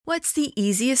What's the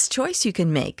easiest choice you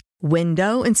can make?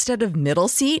 Window instead of middle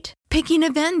seat? Picking a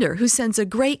vendor who sends a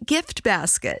great gift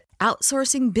basket?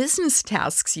 Outsourcing business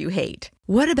tasks you hate?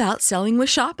 What about selling with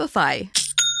Shopify?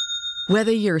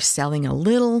 Whether you're selling a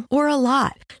little or a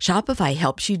lot, Shopify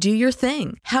helps you do your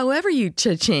thing, however you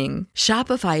cha-ching.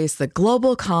 Shopify is the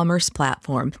global commerce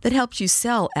platform that helps you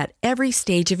sell at every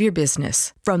stage of your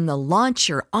business. From the launch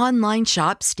your online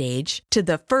shop stage to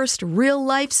the first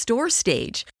real-life store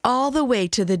stage, all the way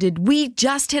to the did we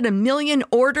just hit a million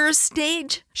orders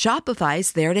stage.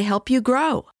 Shopify's there to help you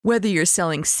grow. Whether you're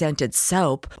selling scented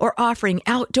soap or offering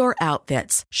outdoor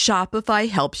outfits, Shopify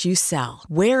helps you sell.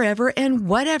 Wherever and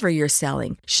whatever you're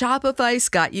selling, Shopify's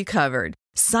got you covered.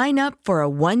 Sign up for a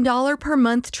 $1 per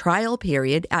month trial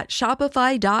period at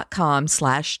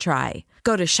shopify.com/try.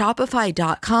 Go to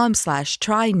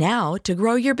shopify.com/try now to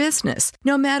grow your business,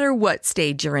 no matter what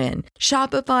stage you're in.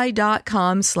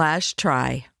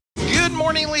 Shopify.com/try. Good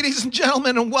morning, ladies and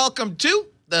gentlemen, and welcome to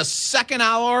the second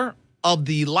hour of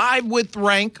the Live with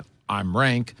Rank. I'm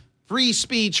Rank, Free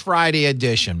Speech Friday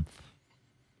edition.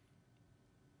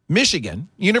 Michigan,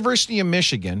 University of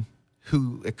Michigan,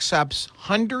 who accepts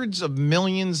hundreds of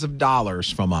millions of dollars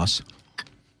from us,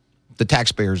 the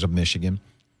taxpayers of Michigan,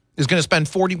 is going to spend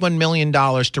 $41 million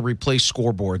to replace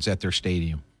scoreboards at their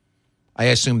stadium. I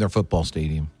assume their football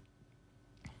stadium.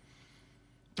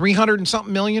 300 and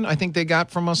something million, I think they got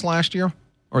from us last year,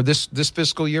 or this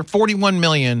fiscal year. 41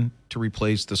 million to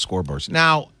replace the scoreboards.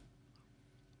 Now,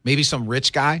 maybe some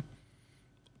rich guy,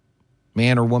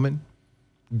 man or woman,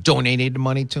 donated the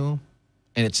money to them,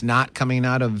 and it's not coming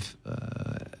out of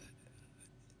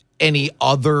any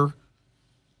other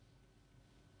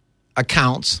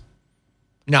accounts.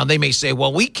 Now, they may say,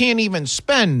 well, we can't even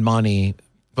spend money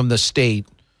from the state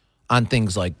on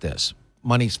things like this.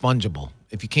 Money's fungible.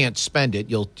 If you can't spend it,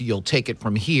 you'll take it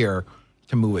from here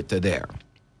to move it to there.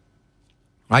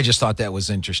 I just thought that was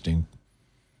interesting.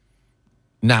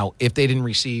 Now, if they didn't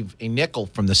receive a nickel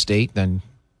from the state, then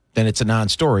it's a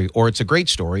non-story, or it's a great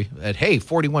story that, hey,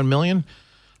 41 million.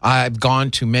 I've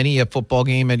gone to many a football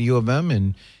game at U of M,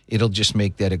 and it'll just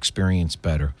make that experience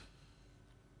better.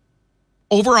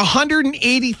 Over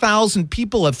 180,000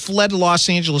 people have fled Los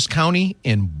Angeles County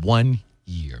in 1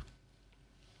 year.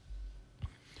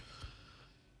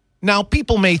 Now,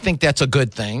 people may think that's a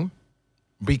good thing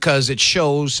because it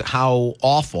shows how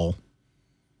awful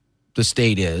the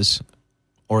state is,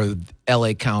 or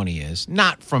L.A. County is.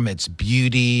 Not from its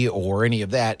beauty or any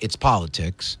of that. It's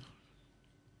politics.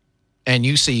 And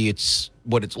you see it's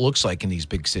what it looks like in these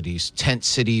big cities, tent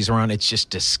cities around. It's just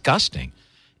disgusting.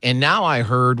 And now I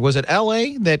heard, was it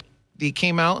L.A. that they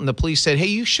came out and the police said, hey,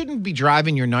 you shouldn't be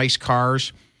driving your nice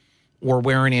cars or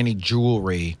wearing any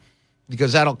jewelry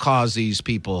because that'll cause these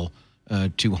people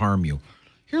to harm you.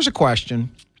 Here's a question.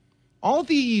 All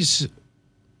these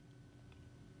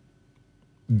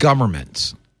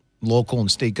governments, local and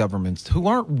state governments, who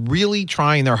aren't really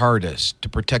trying their hardest to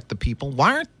protect the people,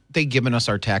 why aren't they giving us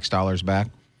our tax dollars back?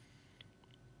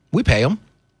 We pay them.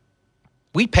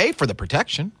 We pay for the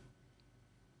protection,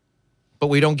 but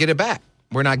we don't get it back.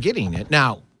 We're not getting it.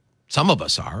 Now, some of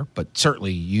us are, but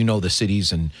certainly you know the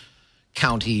cities and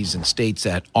counties and states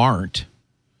that aren't.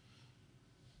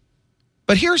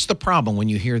 But here's the problem when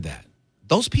you hear that.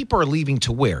 Those people are leaving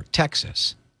to where?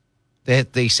 Texas.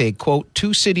 They say, quote,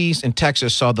 2 cities in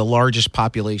Texas saw the largest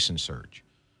population surge.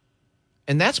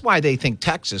 And that's why they think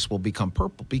Texas will become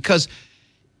purple, because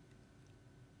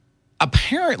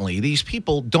apparently these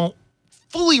people don't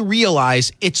fully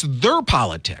realize it's their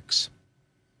politics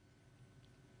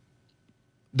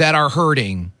that are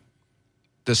hurting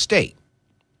the state.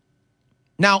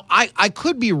 Now, I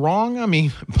could be wrong. I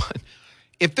mean, but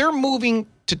if they're moving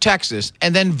to Texas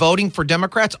and then voting for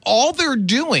Democrats, all they're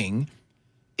doing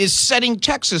is setting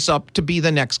Texas up to be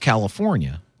the next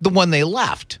California, the one they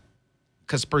left,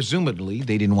 because presumably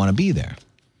they didn't want to be there.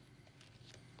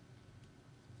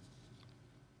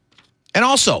 And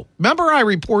also, remember I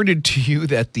reported to you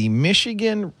that the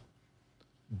Michigan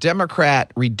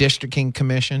Democrat Redistricting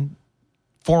Commission,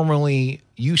 formerly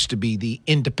used to be the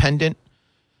Independent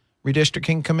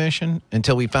Redistricting Commission,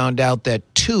 until we found out that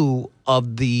 2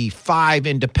 of the 5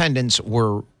 independents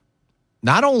were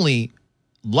not only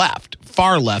left,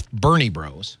 far left, Bernie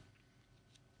bros.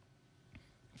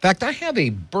 In fact, I have a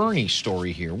Bernie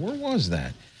story here. Where was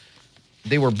that?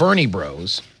 They were Bernie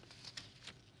bros.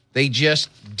 They just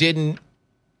didn't,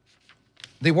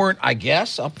 they weren't, I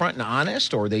guess, upfront and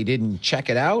honest, or they didn't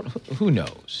check it out. Who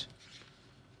knows?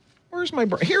 Where's my,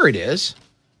 here it is.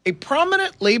 A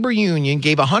prominent labor union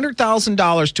gave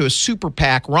 $100,000 to a super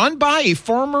PAC run by a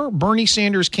former Bernie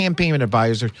Sanders campaign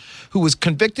advisor who was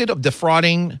convicted of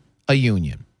defrauding a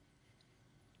union.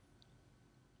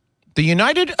 The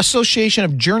United Association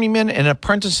of Journeymen and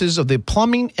Apprentices of the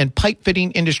Plumbing and Pipe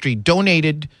Fitting Industry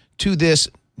donated to this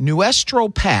Nuestro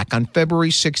PAC on February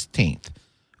 16th,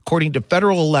 according to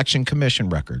Federal Election Commission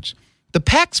records. The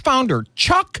PAC's founder,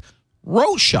 Chuck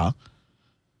Rocha.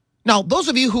 Now, those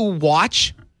of you who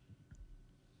watch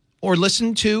or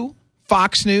listen to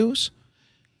Fox News,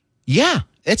 yeah,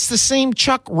 it's the same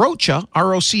Chuck Rocha,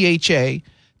 R-O-C-H-A,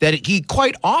 that he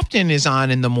quite often is on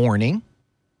in the morning,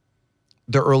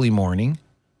 the early morning,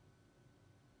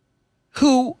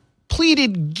 who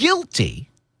pleaded guilty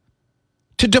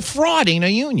to defrauding a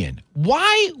union.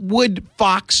 Why would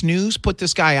Fox News put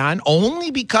this guy on?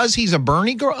 Only because he's a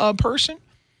Bernie person?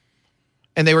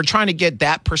 And they were trying to get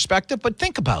that perspective. But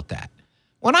think about that.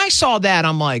 When I saw that,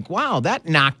 I'm like, wow, that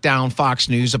knocked down Fox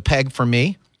News a peg for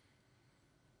me.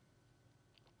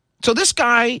 So this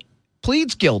guy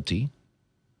pleads guilty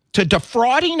to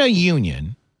defrauding a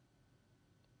union.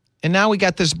 And now we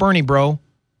got this Bernie bro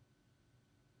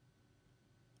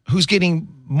who's getting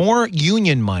more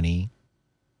union money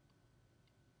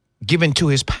given to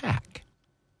his PAC.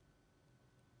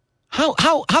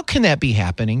 How can that be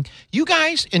happening? You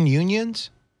guys in unions,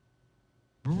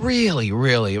 really,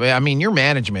 I mean, your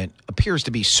management appears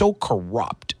to be so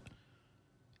corrupt.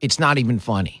 It's not even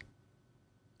funny.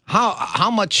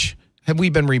 How much have we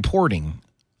been reporting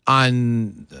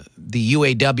on the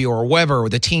UAW or whoever, or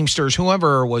the Teamsters,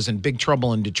 whoever was in big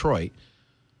trouble in Detroit?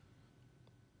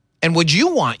 And would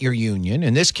you want your union,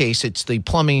 in this case, it's the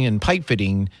plumbing and pipe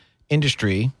fitting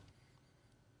industry,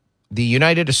 the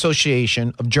United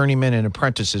Association of Journeymen and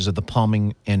Apprentices of the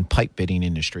Plumbing and Pipe Fitting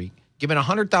Industry, giving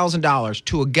 $100,000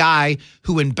 to a guy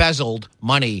who embezzled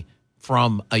money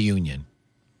from a union.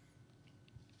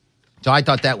 So I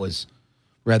thought that was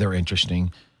rather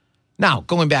interesting. Now,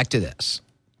 going back to this,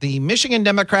 the Michigan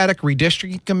Democratic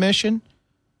Redistricting Commission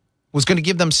was going to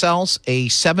give themselves a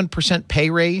 7% pay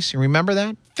raise. You remember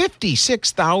that?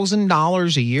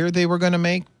 $56,000 a year they were going to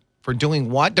make for doing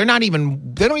what? They don't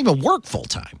even work full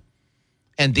time.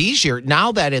 And these years,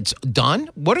 now that it's done,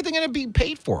 what are they going to be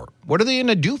paid for? What are they going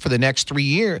to do for the next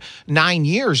 9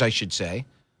 years, I should say,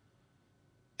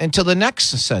 until the next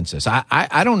census?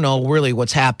 I don't know really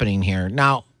what's happening here.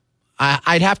 Now,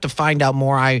 I'd have to find out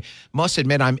more. I must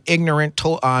admit I'm ignorant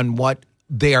on what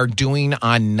they are doing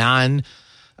on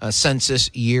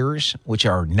non-census years, which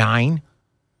are 9.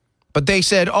 But they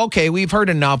said, okay, we've heard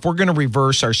enough. We're going to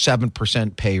reverse our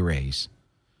 7% pay raise.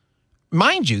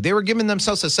 Mind you, they were giving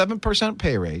themselves a 7%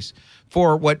 pay raise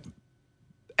for what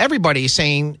everybody is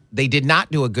saying they did not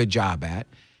do a good job at.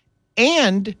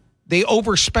 And they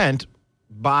overspent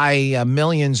by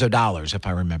millions of dollars, if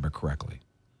I remember correctly.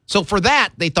 So for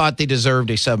that, they thought they deserved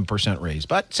a 7% raise.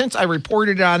 But since I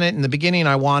reported on it in the beginning,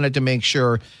 I wanted to make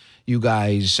sure you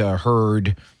guys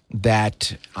heard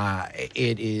that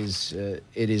it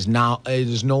is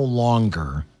no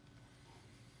longer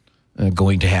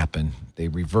going to happen. They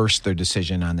reversed their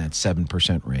decision on that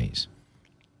 7% raise.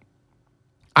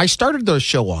 I started the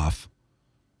show off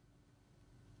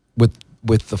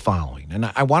with the following, and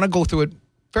I want to go through it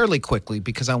fairly quickly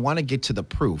because I want to get to the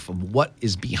proof of what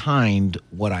is behind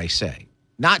what I say.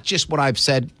 Not just what I've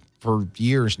said for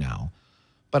years now,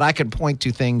 but I can point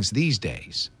to things these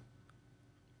days.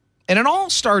 And it all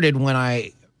started when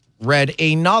I read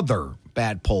another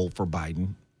bad poll for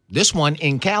Biden, this one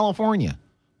in California,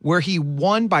 where he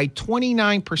won by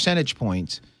 29 percentage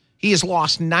points. He has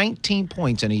lost 19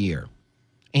 points in a year.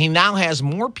 And he now has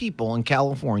more people in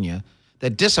California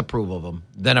that disapprove of him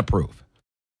than approve.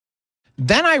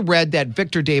 Then I read that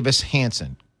Victor Davis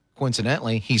Hanson,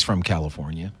 coincidentally, he's from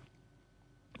California,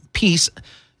 piece.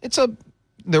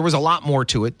 There was a lot more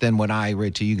to it than what I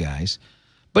read to you guys.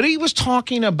 But he was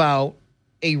talking about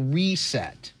a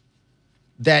reset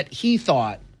that he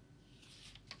thought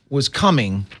was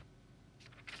coming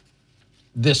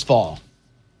this fall.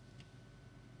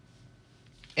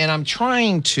 And I'm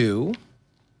trying to,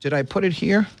 did I put it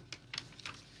here?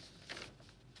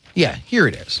 Yeah, here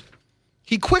it is.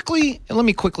 Let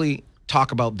me quickly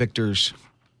talk about Victor's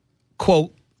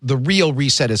quote, "The real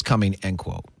reset is coming," end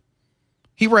quote.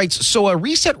 He writes, so a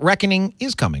reset reckoning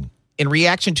is coming in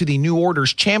reaction to the new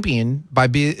orders championed by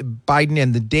Biden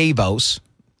and the Davos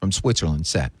from Switzerland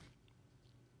set.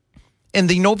 In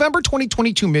the November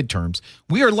 2022 midterms,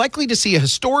 we are likely to see a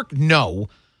historic no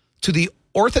to the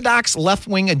orthodox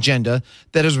left-wing agenda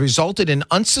that has resulted in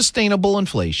unsustainable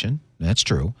inflation. That's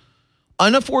true.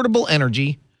 Unaffordable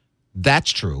energy.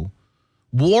 That's true.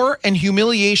 War and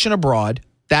humiliation abroad.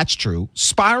 That's true.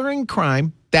 Spiraling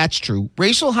crime. That's true.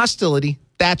 Racial hostility.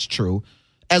 That's true.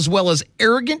 as well as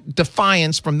arrogant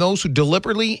defiance from those who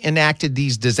deliberately enacted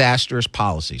these disastrous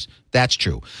policies. That's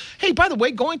true. Hey, by the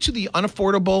way, going to the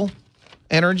unaffordable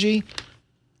energy,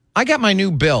 I got my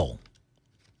new bill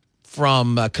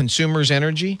from Consumers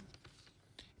Energy,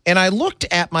 and I looked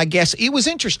at my gas. It was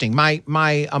interesting.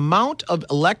 My amount of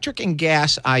electric and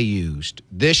gas I used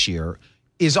this year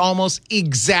is almost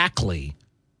exactly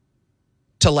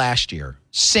to last year.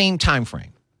 Same time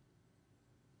frame.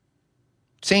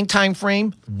 Same time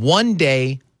frame, 1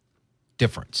 day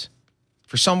difference.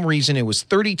 For some reason, it was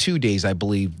 32 days, I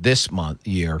believe, this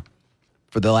year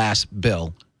for the last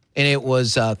bill, and it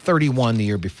was 31 the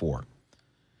year before.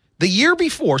 The year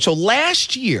before, so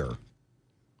last year,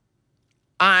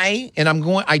 I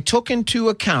took into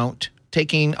account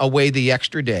taking away the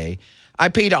extra day. I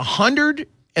paid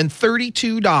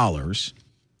 $132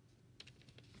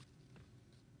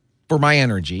 for my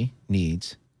energy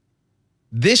needs.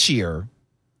 This year,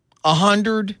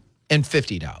 $150.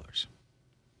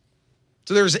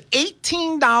 So there's an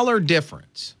 $18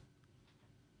 difference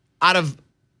out of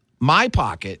my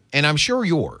pocket, and I'm sure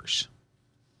yours,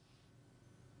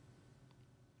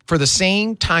 for the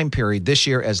same time period this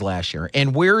year as last year.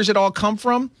 And where does it all come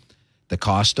from? The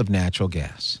cost of natural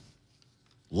gas.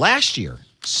 Last year,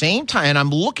 same time, and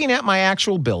I'm looking at my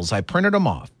actual bills. I printed them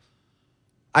off.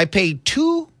 I paid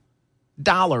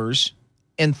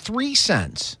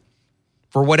 $2.03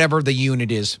 for whatever the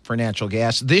unit is for natural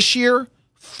gas. This year,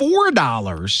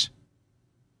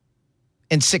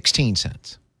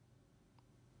 $4.16,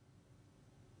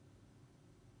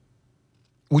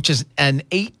 which is an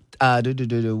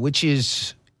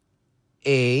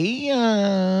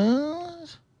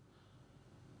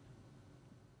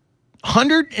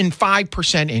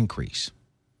 105% increase.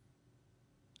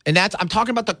 And I'm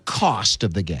talking about the cost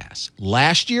of the gas.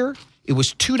 Last year, it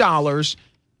was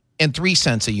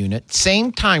 $2.03 a unit,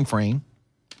 same time frame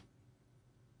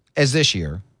as this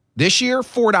year. This year,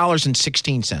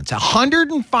 $4.16,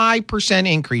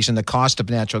 105% increase in the cost of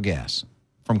natural gas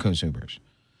from consumers.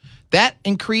 That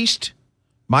increased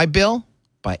my bill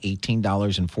by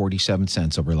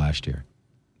 $18.47 over last year.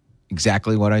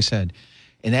 Exactly what I said.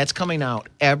 And that's coming out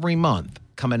every month,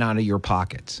 coming out of your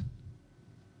pockets.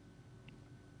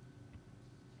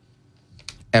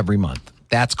 Every month.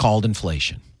 That's called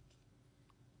inflation.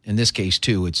 In this case,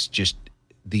 too, it's just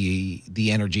the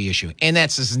energy issue. And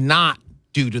that's not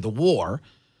due to the war.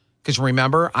 Because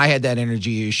remember, I had that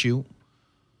energy issue.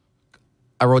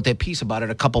 I wrote that piece about it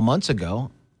a couple months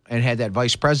ago and had that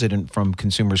vice president from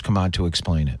Consumers come on to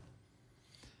explain it.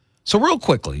 So real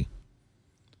quickly,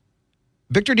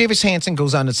 Victor Davis Hanson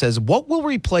goes on and says, what will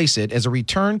replace it as a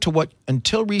return to what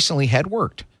until recently had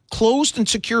worked? Closed and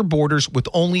secure borders with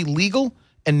only legal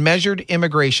and measured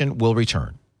immigration will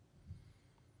return.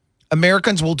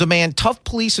 Americans will demand tough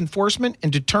police enforcement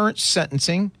and deterrent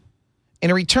sentencing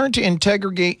and a return to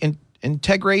integration,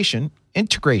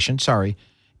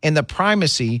 and the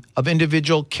primacy of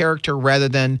individual character rather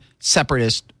than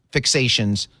separatist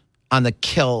fixations on the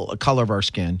color of our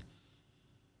skin.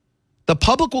 The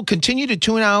public will continue to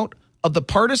tune out of the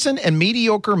partisan and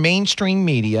mediocre mainstream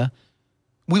media.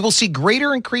 We will see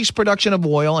greater increased production of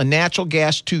oil and natural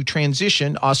gas to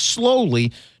transition us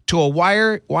slowly to a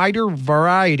wider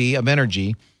variety of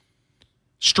energy,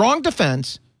 strong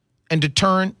defense, and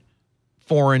deterrent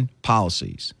foreign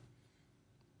policies.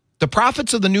 The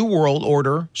prophets of the New World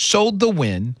Order sowed the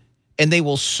wind, and they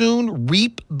will soon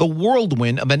reap the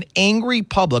whirlwind of an angry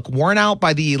public worn out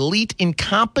by the elite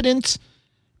incompetence,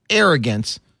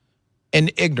 arrogance,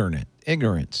 and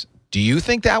ignorance. Do you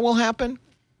think that will happen?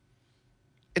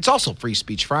 It's also Free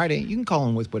Speech Friday. You can call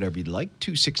in with whatever you'd like.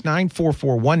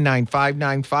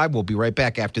 269-441-9595. We'll be right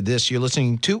back after this. You're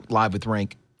listening to Live with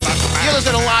Rank. You're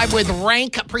listening to Live with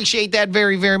Rank. Appreciate that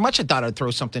very, very much. I thought I'd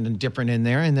throw something different in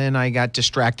there, and then I got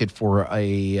distracted for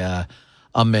a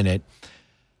minute.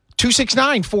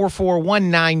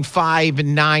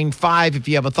 269-441-9595 if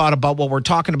you have a thought about what we're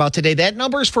talking about today. That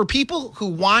number is for people who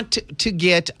want to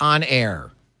get on air.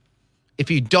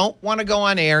 If you don't want to go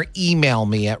on air, email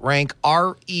me at rank,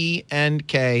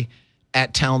 RENK,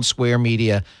 at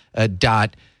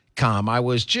townsquaremedia.com. I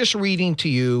was just reading to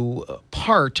you a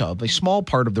small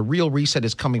part of the real reset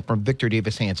is coming from Victor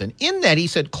Davis Hanson. In that, he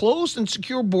said, closed and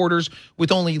secure borders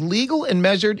with only legal and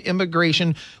measured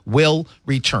immigration will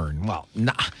return. Well,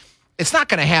 it's not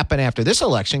going to happen after this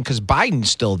election because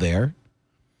Biden's still there.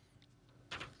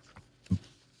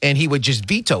 And he would just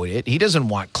veto it. He doesn't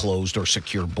want closed or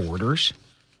secure borders.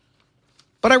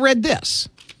 But I read this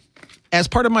as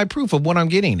part of my proof of what I'm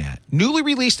getting at. Newly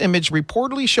released image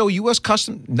reportedly show U.S.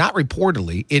 Customs, not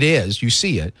reportedly, it is, you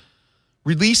see it,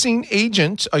 releasing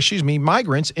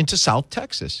migrants into South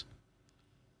Texas.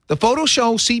 The photos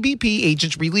show CBP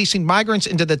agents releasing migrants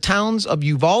into the towns of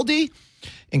Uvalde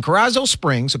and Carrizo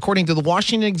Springs, according to the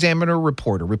Washington Examiner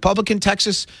reporter. Republican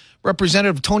Texas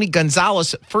Representative Tony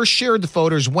Gonzalez first shared the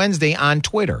photos Wednesday on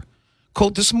Twitter.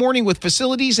 Quote, this morning, with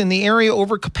facilities in the area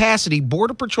over capacity,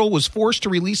 Border Patrol was forced to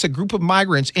release a group of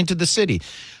migrants into the city.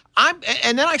 And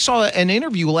then I saw an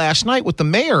interview last night with the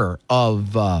mayor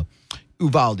of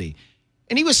Uvalde,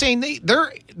 and he was saying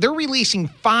they're releasing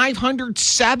 500,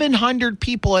 700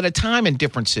 people at a time in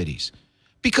different cities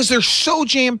because they're so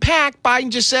jam-packed. Biden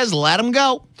just says, let them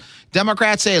go.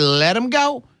 Democrats say, let them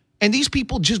go. And these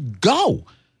people just go.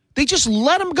 They just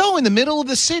let them go in the middle of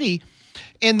the city.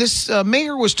 And this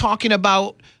mayor was talking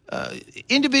about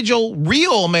individual,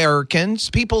 real Americans,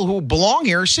 people who belong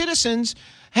here, citizens,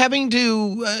 having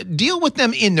to deal with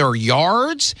them in their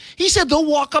yards. He said they'll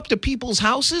walk up to people's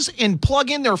houses and plug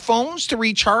in their phones to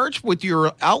recharge with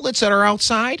your outlets that are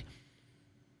outside.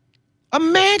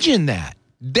 Imagine that.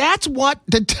 That's what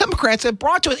the Democrats have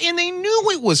brought to us, and they knew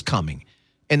it was coming,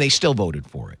 and they still voted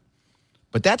for it.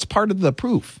 But that's part of the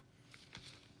proof.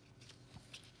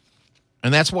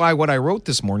 And that's why what I wrote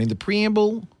this morning, the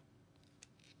preamble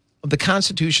of the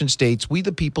Constitution states, we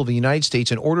the people of the United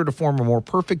States, in order to form a more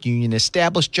perfect union,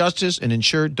 establish justice and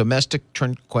ensure domestic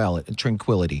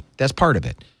tranquility. That's part of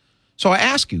it. So I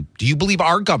ask you, do you believe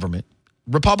our government,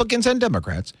 Republicans and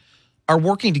Democrats, are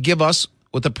working to give us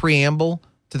what the preamble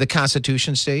to the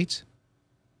Constitution states?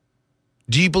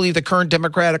 Do you believe the current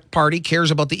Democratic Party cares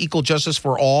about the equal justice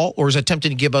for all, or is attempting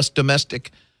to give us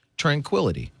domestic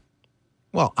tranquility?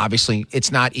 Well, obviously, it's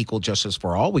not equal justice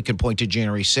for all. We can point to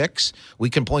January 6th. We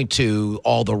can point to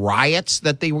all the riots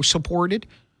that they were supported.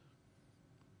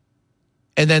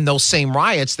 And then those same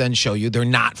riots then show you they're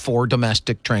not for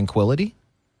domestic tranquility.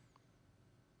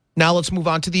 Now let's move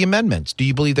on to the amendments. Do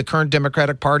you believe the current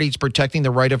Democratic Party is protecting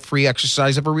the right of free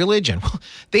exercise of a religion?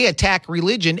 They attack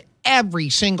religion every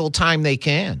single time they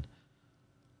can.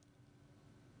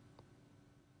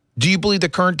 Do you believe the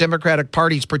current Democratic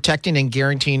Party is protecting and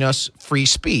guaranteeing us free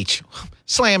speech?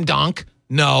 Slam dunk.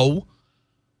 No.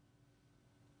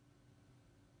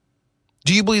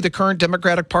 Do you believe the current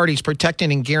Democratic Party is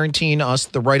protecting and guaranteeing us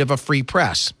the right of a free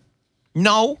press?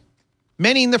 No.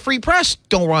 Many in the free press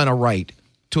don't run a right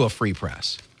to a free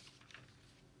press.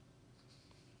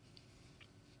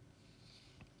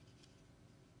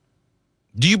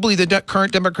 Do you believe the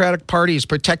current Democratic Party is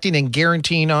protecting and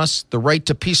guaranteeing us the right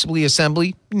to peaceably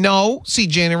assembly? No. See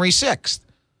January 6th.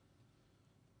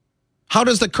 How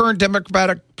does the current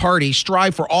Democratic Party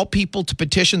strive for all people to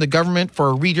petition the government for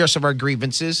a redress of our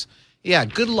grievances? Yeah,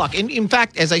 good luck. And in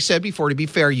fact, as I said before, to be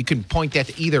fair, you can point that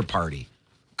to either party.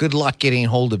 Good luck getting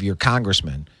hold of your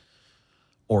congressman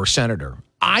or senator.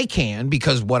 I can,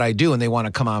 because what I do, and they want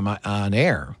to come on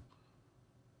air.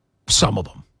 Some of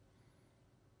them.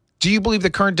 Do you believe the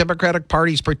current Democratic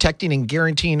Party is protecting and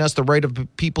guaranteeing us the right of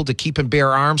people to keep and bear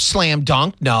arms? Slam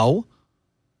dunk. No.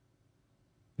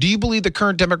 Do you believe the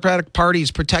current Democratic Party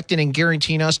is protecting and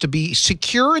guaranteeing us to be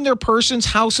secure in their persons,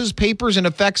 houses, papers, and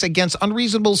effects against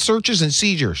unreasonable searches and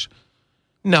seizures?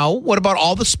 No. What about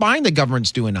all the spying the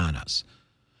government's doing on us?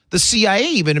 The CIA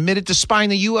even admitted to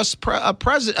spying the U.S.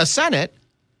 Senate,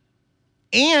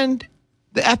 and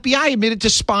the FBI admitted to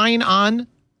spying on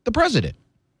the president.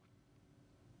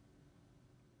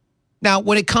 Now,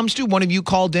 when it comes to, one of you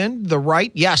called in, the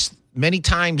right, yes, many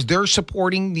times they're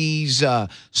supporting these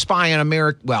spy on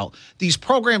America. Well, these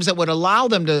programs that would allow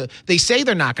them to, they say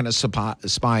they're not going to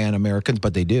spy on Americans,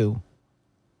 but they do.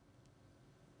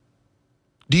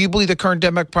 Do you believe the current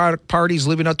Democratic Party is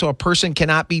living up to a person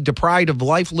cannot be deprived of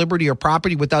life, liberty, or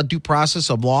property without due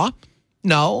process of law?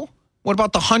 No. What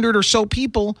about the 100 or so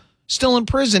people still in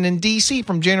prison in D.C.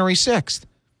 from January 6th?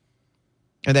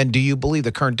 And then, do you believe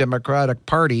the current Democratic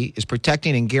Party is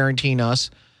protecting and guaranteeing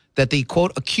us that the,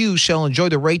 quote, accused shall enjoy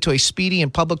the right to a speedy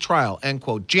and public trial, end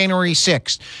quote? January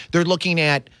 6th. They're looking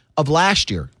at, of last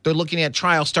year, they're looking at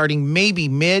trial starting maybe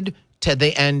mid to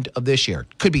the end of this year.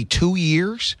 Could be 2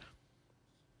 years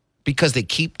because they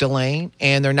keep delaying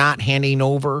and they're not handing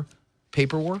over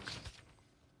paperwork.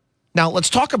 Now, let's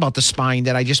talk about the spying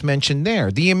that I just mentioned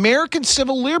there. The American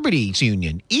Civil Liberties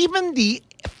Union, even the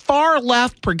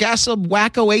far-left progressive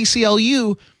wacko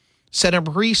ACLU, said in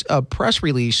a press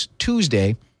release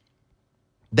Tuesday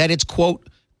that it's, quote,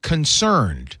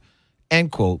 concerned,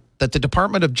 end quote, that the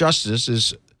Department of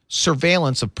Justice's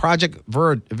surveillance of Project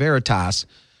Veritas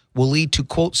will lead to,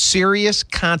 quote, serious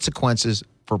consequences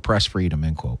for press freedom,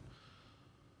 end quote.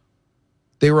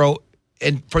 They wrote,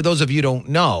 and for those of you who don't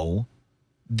know,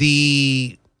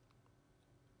 the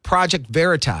Project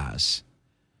Veritas,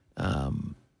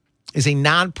 is a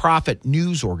nonprofit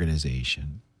news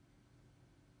organization.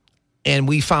 And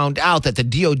we found out that the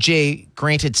DOJ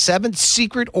granted 7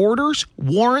 secret orders,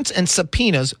 warrants, and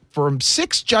subpoenas from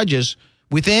 6 judges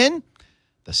within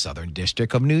the Southern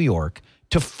District of New York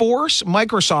to force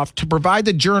Microsoft to provide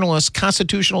the journalists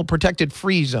constitutional protected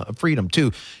freedom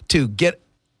to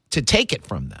take it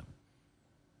from them.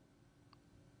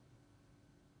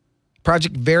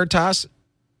 Project Veritas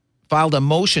filed a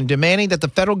motion demanding that the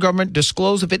federal government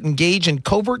disclose if it engaged in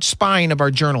covert spying of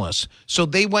our journalists. So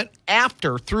they went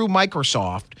after, through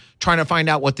Microsoft, trying to find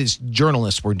out what these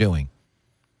journalists were doing.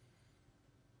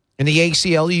 And the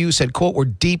ACLU said, quote, "We're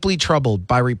deeply troubled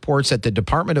by reports that the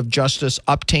Department of Justice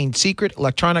obtained secret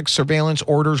electronic surveillance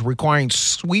orders requiring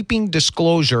sweeping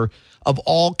disclosure of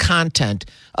all content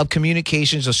of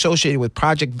communications associated with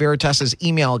Project Veritas's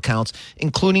email accounts,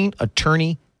 including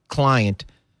attorney-client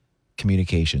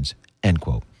communications," end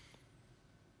quote.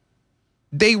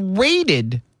 They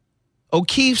raided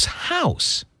O'Keefe's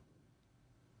house.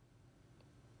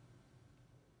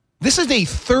 This is a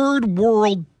third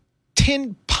world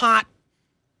tin pot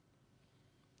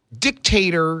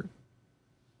dictator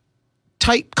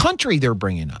type country they're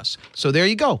bringing us. So there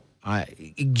you go.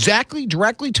 Exactly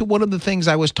directly to one of the things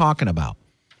I was talking about.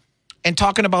 And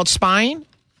talking about spying,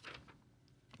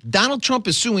 Donald Trump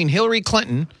is suing Hillary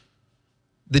Clinton,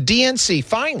 the DNC,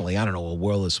 finally. I don't know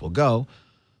where this will go,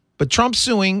 but Trump's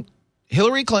suing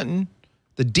Hillary Clinton,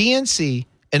 the DNC,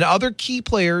 and other key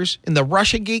players in the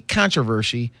Russiagate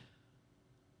controversy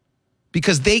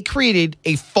because they created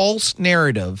a false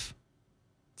narrative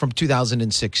from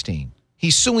 2016.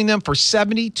 He's suing them for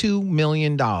 $72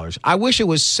 million. I wish it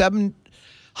was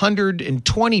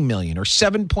 $720 million or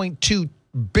 $7.2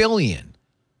 billion.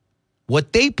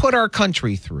 What they put our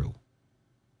country through.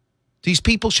 These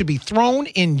people should be thrown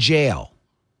in jail.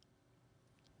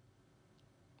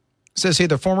 It says here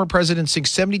the former president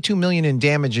seeks $72 million in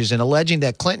damages and alleging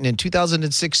that Clinton, in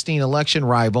 2016 election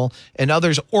rival, and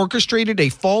others orchestrated a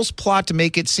false plot to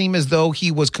make it seem as though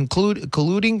he was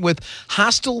colluding with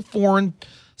hostile foreign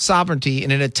sovereignty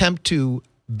in an attempt to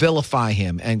vilify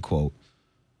him, end quote.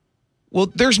 Well,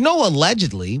 there's no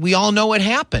allegedly. We all know it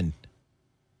happened.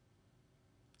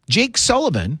 Jake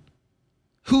Sullivan,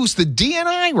 who's the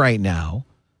DNI right now,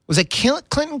 was a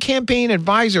Clinton campaign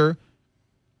advisor.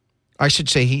 I should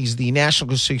say he's the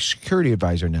National Security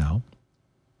Advisor now.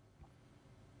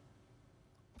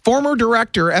 Former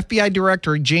director, FBI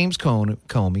Director James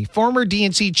Comey, former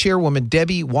DNC Chairwoman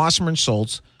Debbie Wasserman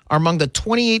Schultz are among the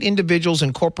 28 individuals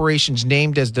and corporations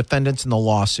named as defendants in the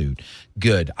lawsuit.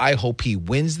 Good. I hope he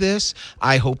wins this.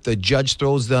 I hope the judge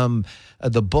throws them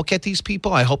the book at these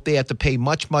people. I hope they have to pay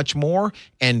much, much more.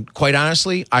 And quite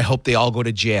honestly, I hope they all go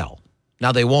to jail.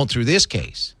 Now, they won't through this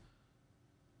case,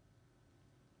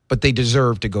 but they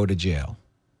deserve to go to jail.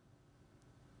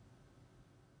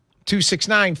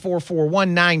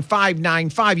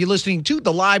 269-441-9595. You're listening to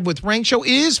the Live with Rank show. It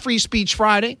is Free Speech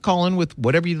Friday. Call in with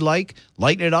whatever you'd like.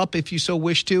 Lighten it up if you so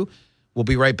wish to. We'll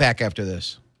be right back after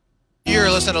this.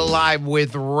 You're listening to Live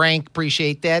with Rank.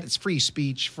 Appreciate that. It's Free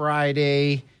Speech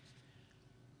Friday.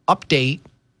 Update.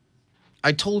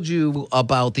 I told you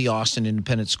about the Austin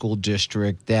Independent School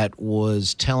District that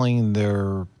was telling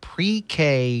their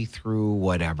pre-K through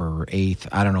whatever, 8th,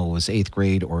 I don't know, it was 8th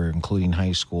grade or including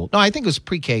high school. No, I think it was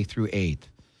pre-K through 8th.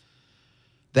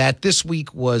 That this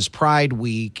week was Pride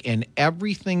Week and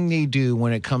everything they do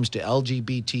when it comes to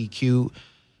LGBTQ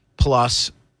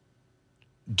plus,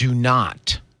 do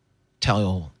not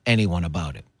tell anyone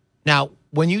about it. Now,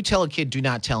 when you tell a kid, do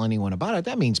not tell anyone about it,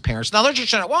 that means parents. Now, they're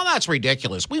just saying, well, that's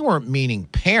ridiculous. We weren't meaning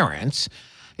parents.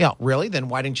 Yeah, really? Then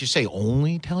why didn't you say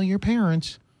only tell your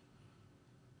parents?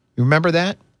 You remember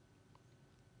that?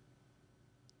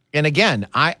 And again,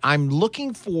 I'm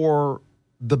looking for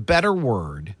the better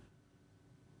word.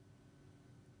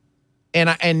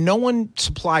 And no one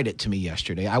supplied it to me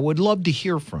yesterday. I would love to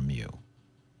hear from you.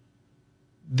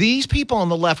 These people on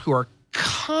the left who are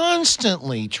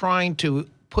constantly trying to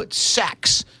put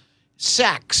sex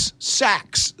into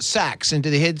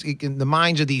the heads, in the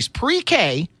minds of these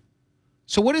pre-K.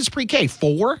 So what is pre-K?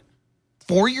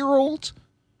 4-year-olds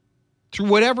through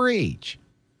whatever age.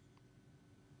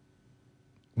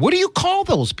 What do you call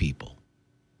those people?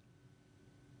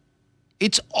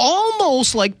 It's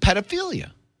almost like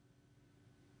pedophilia.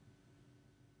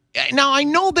 Now, I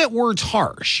know that word's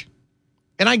harsh,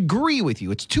 and I agree with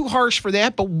you. It's too harsh for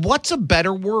that, but what's a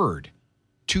better word?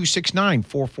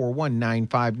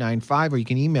 269-441-9595, or you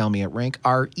can email me at rank,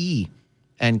 RENK,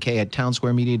 at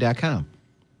townsquaremedia.com.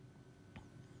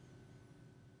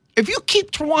 If you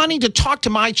keep wanting to talk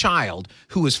to my child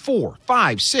who is 4,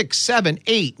 5, 6, 7,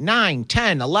 8, 9,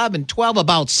 10, 11, 12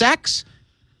 about sex,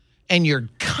 and you're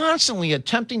constantly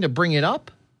attempting to bring it up,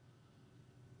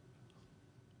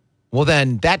 well,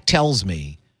 then that tells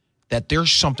me that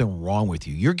there's something wrong with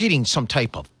you. You're getting some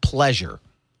type of pleasure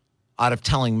out of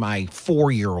telling my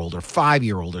 4-year-old or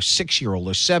 5-year-old or 6-year-old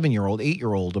or 7-year-old,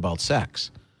 8-year-old about sex.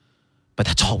 But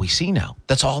that's all we see now.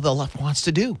 That's all the left wants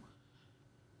to do.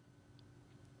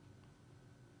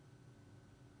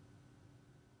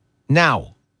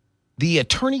 Now, the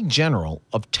Attorney General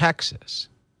of Texas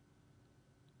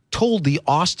told the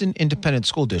Austin Independent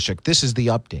School District, this is the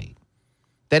update,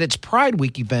 that its Pride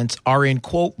Week events are in,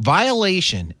 quote,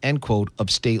 violation, end quote, of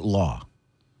state law.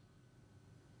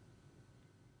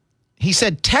 He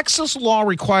said Texas law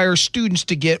requires students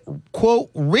to get, quote,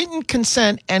 written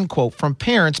consent, end quote, from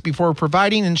parents before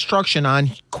providing instruction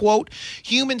on, quote,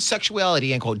 human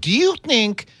sexuality, end quote. Do you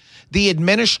think the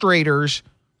administrators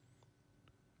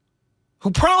who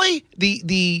probably,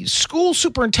 the school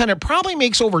superintendent probably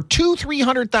makes over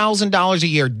 $200,000-$300,000 a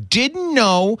year, didn't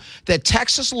know that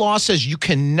Texas law says you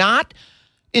cannot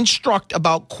instruct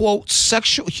about, quote,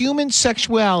 human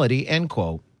sexuality, end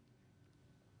quote,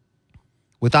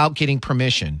 without getting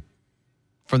permission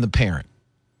from the parent?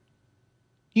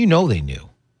 You know they knew.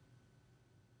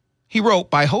 He wrote,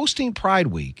 by hosting Pride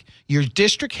Week, your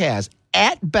district has,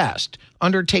 at best,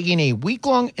 undertaking a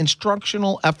week-long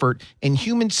instructional effort in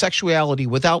human sexuality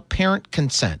without parent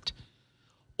consent.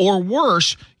 Or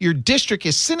worse, your district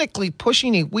is cynically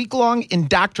pushing a week-long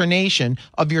indoctrination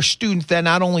of your students that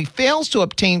not only fails to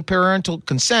obtain parental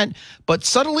consent, but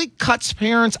subtly cuts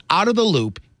parents out of the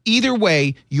loop. Either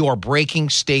way, you're breaking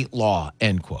state law,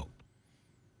 end quote.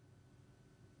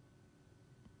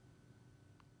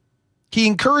 He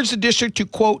encouraged the district to,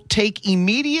 quote, take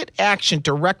immediate action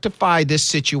to rectify this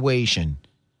situation,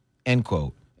 end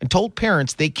quote, and told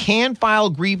parents they can file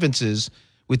grievances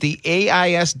with the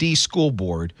AISD school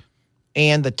board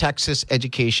and the Texas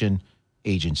Education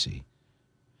Agency.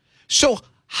 So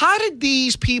how did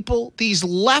these people, these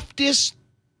leftists,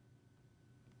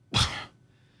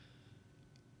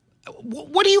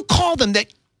 what do you call them,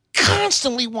 that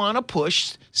constantly want to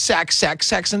push sex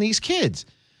in these kids?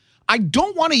 I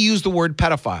don't want to use the word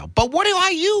pedophile, but what do I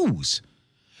use?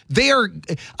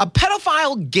 A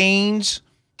pedophile gains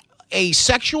a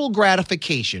sexual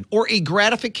gratification or a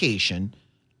gratification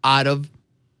out of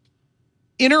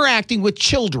interacting with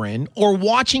children or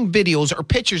watching videos or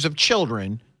pictures of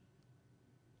children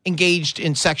engaged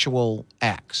in sexual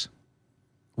acts,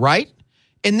 right?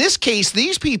 In this case,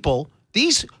 these people,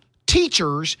 these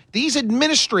teachers, these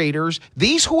administrators,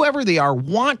 these whoever they are,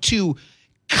 want to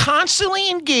constantly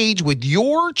engage with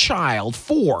your child,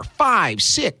 4, 5,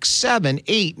 6, 7,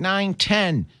 8, 9,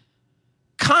 10.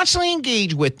 Constantly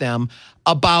engage with them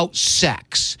about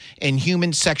sex and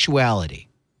human sexuality.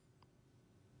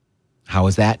 How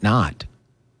is that not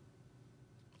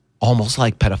almost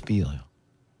like pedophilia?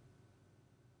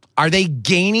 Are they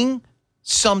gaining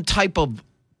some type of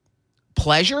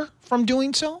pleasure from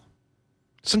doing so?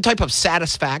 Some type of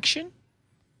satisfaction?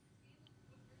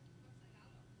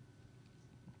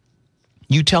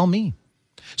 You tell me.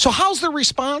 So how's the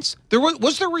response?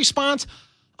 Was the response,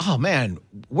 oh man,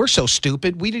 we're so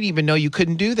stupid. We didn't even know you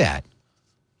couldn't do that.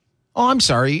 Oh, I'm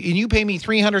sorry. And you pay me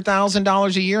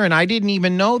 $300,000 a year and I didn't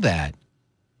even know that.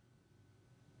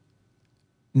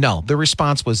 No, the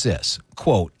response was this,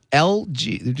 quote,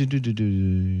 LG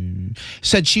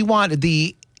said she wanted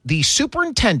the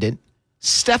superintendent,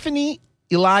 Stephanie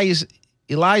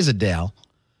Elizadale,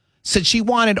 said she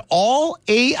wanted all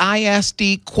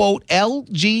AISD, quote,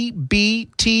 LGBTQIA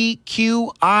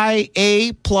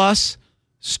plus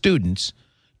students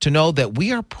to know that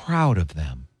we are proud of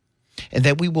them and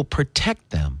that we will protect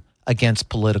them against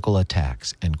political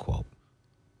attacks, end quote.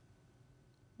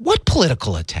 What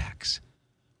political attacks?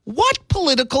 What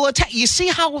political attack? You see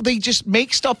how they just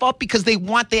make stuff up because they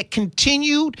want that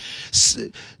continued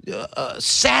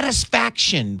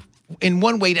satisfaction in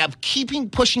one way of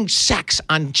pushing sex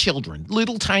on children,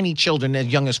 little tiny children as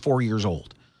young as 4 years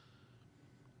old.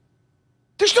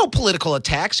 There's no political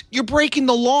attacks. You're breaking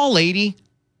the law, lady.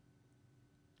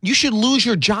 You should lose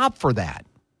your job for that.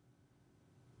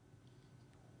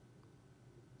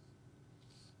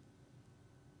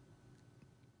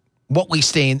 What we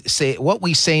say in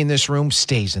this room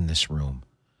stays in this room.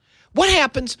 What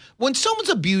happens when someone's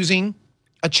abusing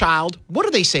a child? What do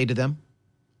they say to them?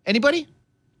 Anybody?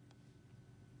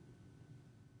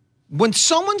 When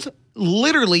someone's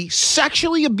literally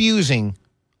sexually abusing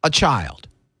a child,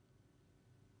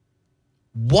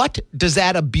 what does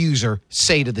that abuser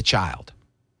say to the child?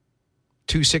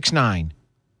 269-5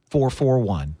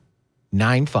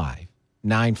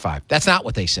 269-441-9595. That's not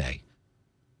what they say.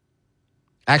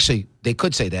 Actually, they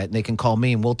could say that, and they can call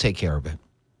me, and we'll take care of it.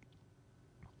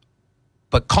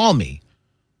 But call me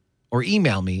or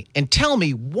email me and tell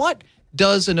me, what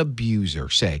does an abuser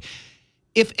say?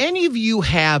 If any of you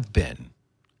have been,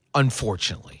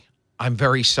 unfortunately, I'm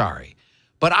very sorry.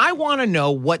 But I want to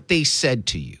know what they said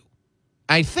to you.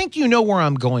 I think you know where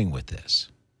I'm going with this.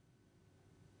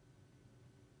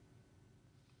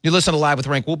 You listen to Live with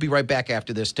Rank. We'll be right back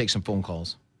after this. Take some phone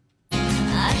calls.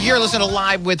 You're listening to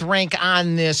Live with Rank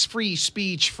on this Free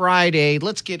Speech Friday.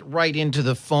 Let's get right into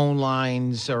the phone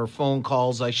lines, or phone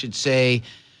calls, I should say.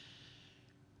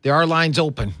 There are lines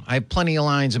open. I have plenty of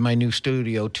lines in my new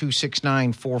studio,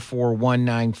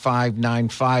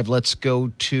 269-441-9595. Let's go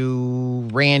to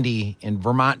Randy in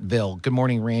Vermontville. Good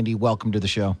morning, Randy. Welcome to the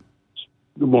show.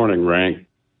 Good morning, Rank.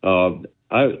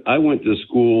 I went to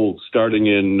school starting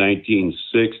in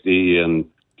 1960 and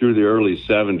through the early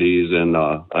 70s, and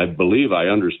I believe I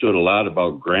understood a lot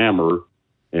about grammar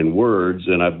and words,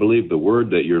 and I believe the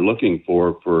word that you're looking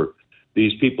for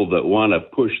these people that want to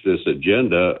push this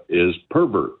agenda is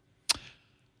pervert.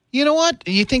 You know what?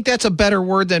 You think that's a better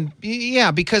word than,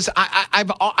 yeah, because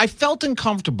I felt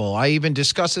uncomfortable. I even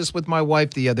discussed this with my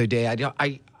wife the other day.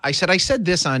 I said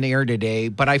this on air today,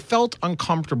 but I felt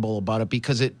uncomfortable about it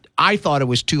because I thought it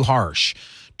was too harsh,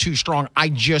 too strong. I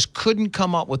just couldn't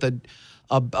come up with a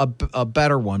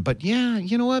better one. But yeah,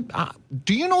 you know what?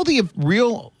 Do you know the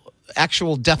real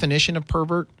actual definition of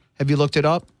pervert? Have you looked it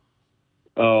up?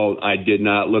 Oh, I did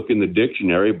not look in the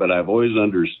dictionary, but I've always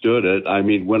understood it. I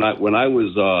mean, when I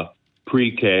was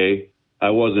pre-K, I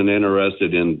wasn't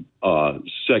interested in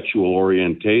sexual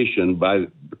orientation. By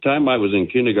the time I was in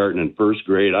kindergarten and first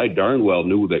grade, I darn well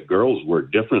knew that girls were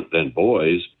different than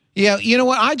boys. Yeah, you know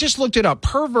what? I just looked it up.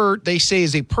 Pervert, they say,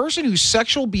 is a person whose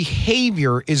sexual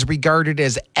behavior is regarded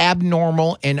as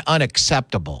abnormal and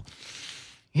unacceptable.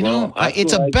 You know,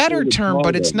 it's a better term,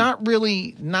 but it's not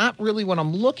really what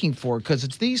I'm looking for, because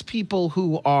it's these people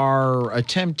who are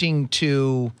attempting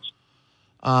to,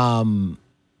 what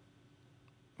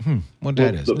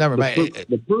that is. Never mind.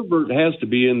 The pervert has to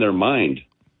be in their mind,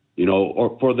 you know,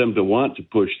 or for them to want to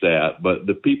push that. But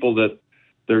the people that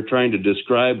they're trying to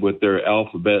describe with their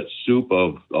alphabet soup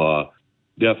of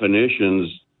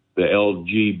definitions, the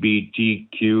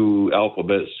LGBTQ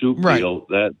alphabet soup deal,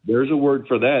 that there's a word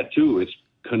for that too. It's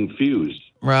confused.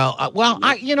 Well, I want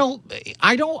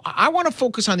to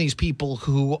focus on these people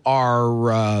who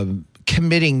are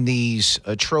committing these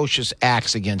atrocious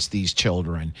acts against these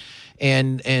children,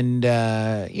 and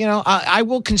I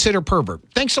will consider pervert.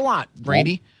 Thanks a lot,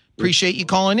 Randy. Appreciate you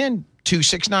calling in.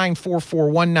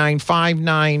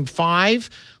 269-441-9595.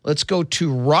 Let's go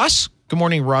to Russ. Good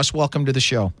morning, Russ. Welcome to the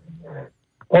show.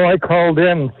 Well, I called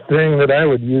in saying that I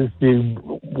would use the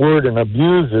word an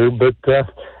abuser, but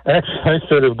actually I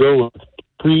sort of go with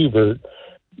prevert.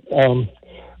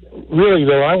 Really,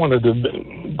 though, I wanted to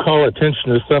call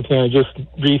attention to something I just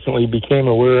recently became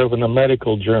aware of in the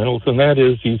medical journals, and that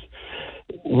is these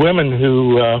women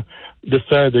who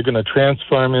decide they're going to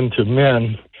transform into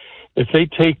men. If they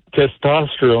take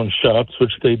testosterone shots,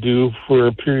 which they do for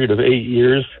a period of 8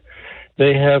 years,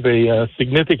 they have a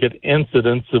significant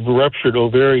incidence of ruptured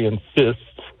ovarian cysts,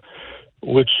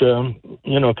 which, can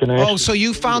actually... Oh, so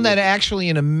you found that actually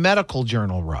in a medical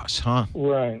journal, Russ, huh?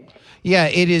 Right. Yeah,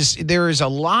 it is. There is a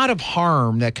lot of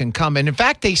harm that can come. And in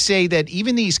fact, they say that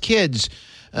even these kids,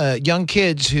 young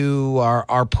kids who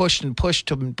are pushed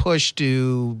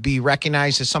to be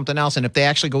recognized as something else, and if they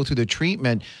actually go through the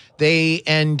treatment, they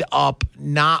end up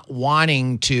not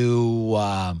wanting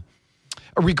to...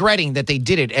 regretting that they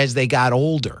did it as they got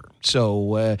older.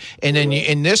 So, and then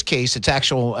in this case, it's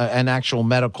an actual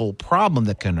medical problem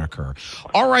that can occur.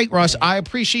 All right, Russ, I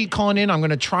appreciate you calling in. I'm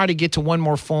going to try to get to one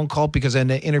more phone call because then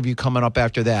the interview coming up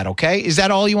after that. Okay, is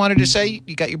that all you wanted to say?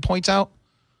 You got your points out?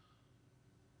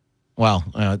 Well,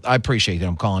 I appreciate that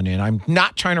I'm calling in. I'm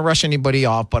not trying to rush anybody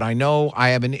off, but I know I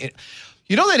have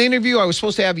You know that interview I was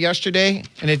supposed to have yesterday,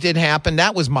 and it didn't happen?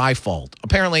 That was my fault.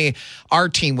 Apparently, our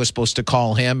team was supposed to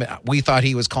call him. We thought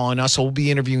he was calling us, so we'll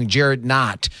be interviewing Jared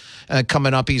Knott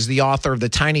coming up. He's the author of The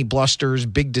Tiny Blusters,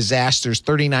 Big Disasters,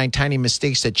 39 Tiny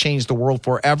Mistakes That Changed the World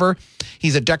Forever.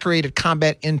 He's a decorated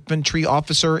combat infantry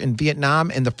officer in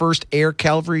Vietnam in the 1st Air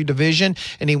Cavalry Division,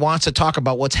 and he wants to talk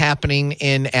about what's happening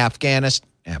in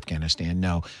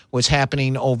what's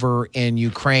happening over in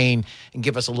Ukraine and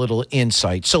give us a little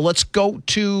insight. So let's go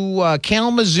to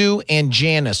Kalamazoo and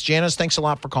Janice. Janice, thanks a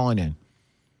lot for calling in.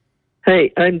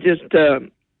 Hey, I'm just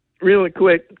really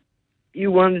quick.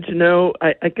 You wanted to know,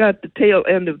 I got the tail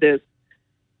end of this.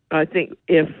 I think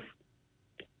if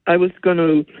I was going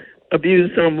to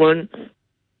abuse someone,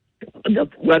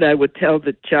 what I would tell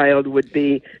the child would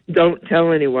be, don't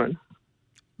tell anyone.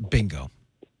 Bingo.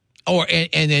 Or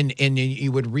and then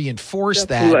you would reinforce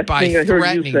That's that by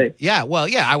threatening. Yeah,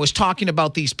 I was talking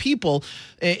about these people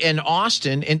in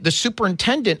Austin and the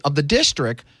superintendent of the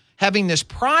district having this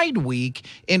Pride Week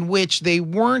in which they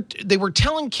were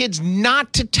telling kids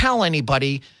not to tell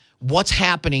anybody what's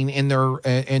happening in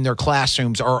their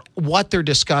classrooms or what they're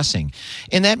discussing.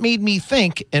 And that made me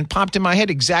think and popped in my head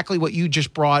exactly what you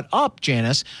just brought up,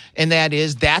 Janice, and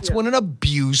that's when an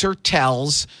abuser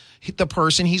tells the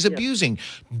person he's abusing,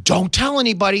 don't tell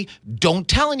anybody,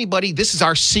 this is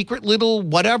our secret little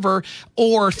whatever,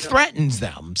 or threatens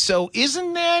them. So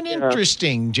isn't that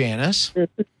interesting, Janice?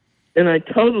 And I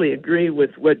totally agree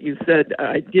with what you said.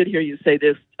 I did hear you say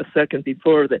this a second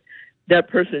before, that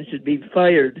person should be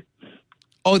fired.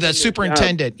 Oh, that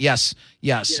superintendent. Yes.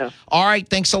 Yeah. All right.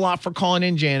 Thanks a lot for calling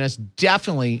in, Janice.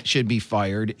 Definitely should be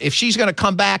fired. If she's going to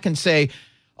come back and say,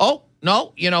 oh,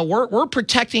 no, we're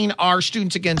protecting our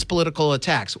students against political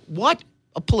attacks. What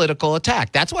a political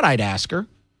attack? That's what I'd ask her.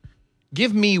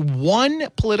 Give me one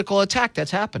political attack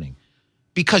that's happening.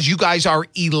 Because you guys are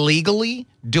illegally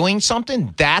doing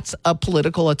something, that's a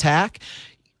political attack.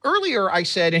 Earlier I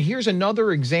said, and here's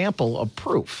another example of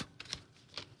proof,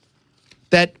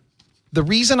 that the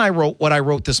reason I wrote what I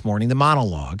wrote this morning, the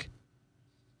monologue,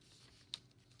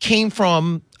 came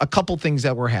from a couple things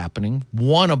that were happening.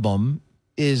 One of them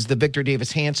is the Victor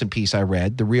Davis Hanson piece I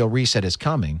read, The Real Reset is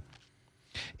Coming,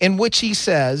 in which he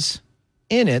says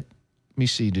in it, let me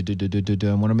see,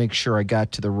 I want to make sure I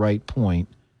got to the right point.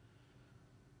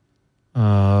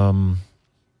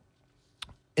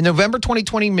 In November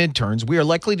 2020 midterms, we are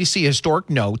likely to see a historic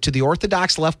no to the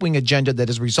orthodox left-wing agenda that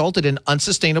has resulted in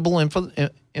unsustainable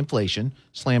inflation,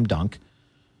 slam dunk,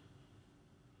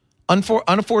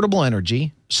 unaffordable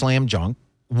energy, slam dunk,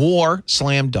 war,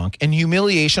 slam dunk, and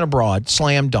humiliation abroad,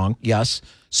 slam dunk, yes,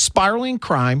 spiraling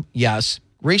crime, yes,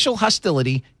 racial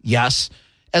hostility, yes,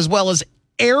 as well as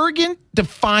arrogant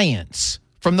defiance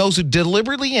from those who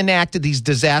deliberately enacted these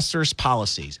disastrous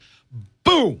policies.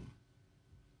 Boom!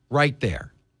 Right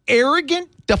there. Arrogant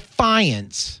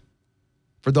defiance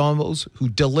for those who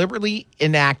deliberately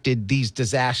enacted these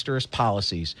disastrous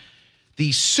policies.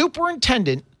 The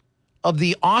superintendent of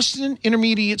the Austin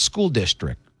Intermediate School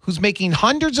District, who's making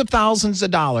hundreds of thousands of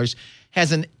dollars,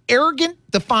 has an arrogant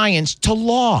defiance to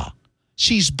law.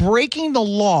 She's breaking the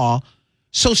law,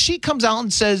 so she comes out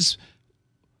and says,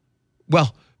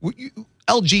 well,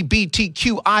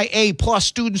 LGBTQIA plus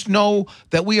students know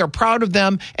that we are proud of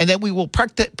them and that we will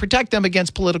protect them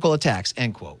against political attacks,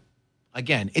 end quote.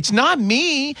 Again, it's not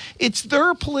me. It's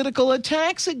their political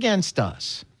attacks against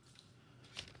us.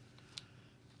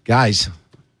 Guys,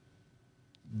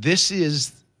 this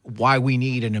is why we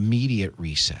need an immediate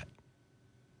reset,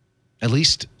 at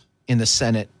least in the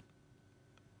Senate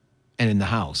and in the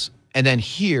House. And then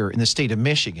here in the state of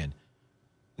Michigan,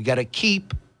 we got to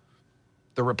keep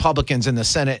the Republicans in the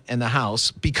Senate and the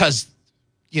House because,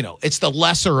 it's the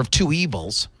lesser of two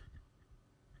evils,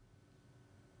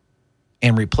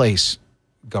 and replace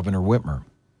Governor Whitmer.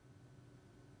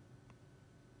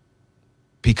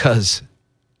 Because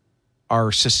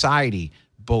our society,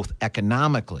 both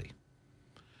economically,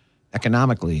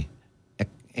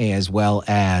 as well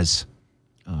as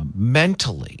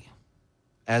mentally,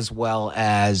 as well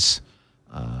as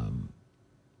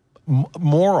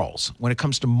morals, when it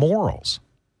comes to morals,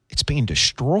 it's being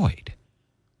destroyed.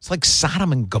 It's like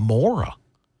Sodom and Gomorrah.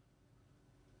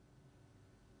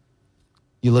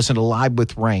 You listen to Live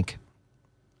with Rank,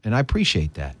 and I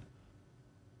appreciate that.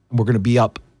 We're going to be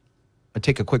up. I'll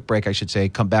take a quick break, I should say,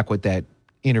 come back with that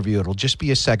interview. It'll just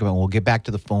be a segment. We'll get back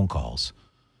to the phone calls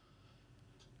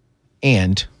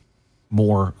and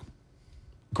more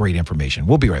great information.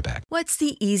 We'll be right back. What's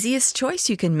the easiest choice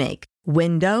you can make?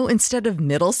 Window instead of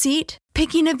middle seat?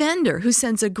 Picking a vendor who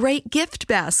sends a great gift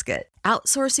basket?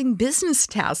 Outsourcing business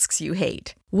tasks you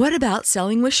hate? What about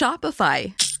selling with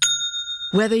Shopify?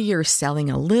 Whether you're selling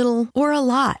a little or a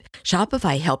lot,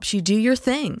 Shopify helps you do your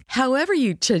thing, however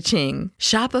you cha-ching.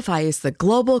 Shopify is the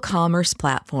global commerce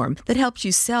platform that helps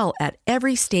you sell at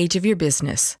every stage of your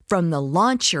business. From the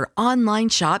launch your online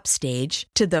shop stage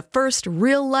to the first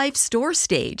real-life store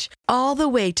stage, all the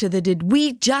way to the did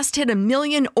we just hit 1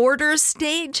 million orders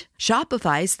stage.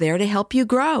 Shopify's there to help you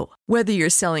grow. Whether you're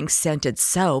selling scented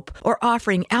soap or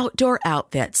offering outdoor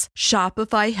outfits,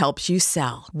 Shopify helps you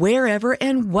sell. Wherever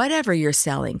and whatever you're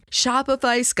selling,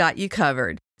 Shopify's got you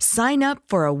covered. Sign up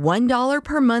for a $1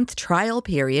 per month trial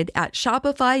period at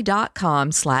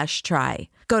shopify.com/try.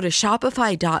 Go to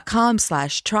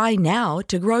shopify.com/try now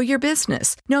to grow your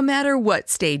business, no matter what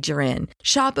stage you're in.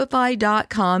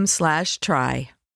 Shopify.com/try.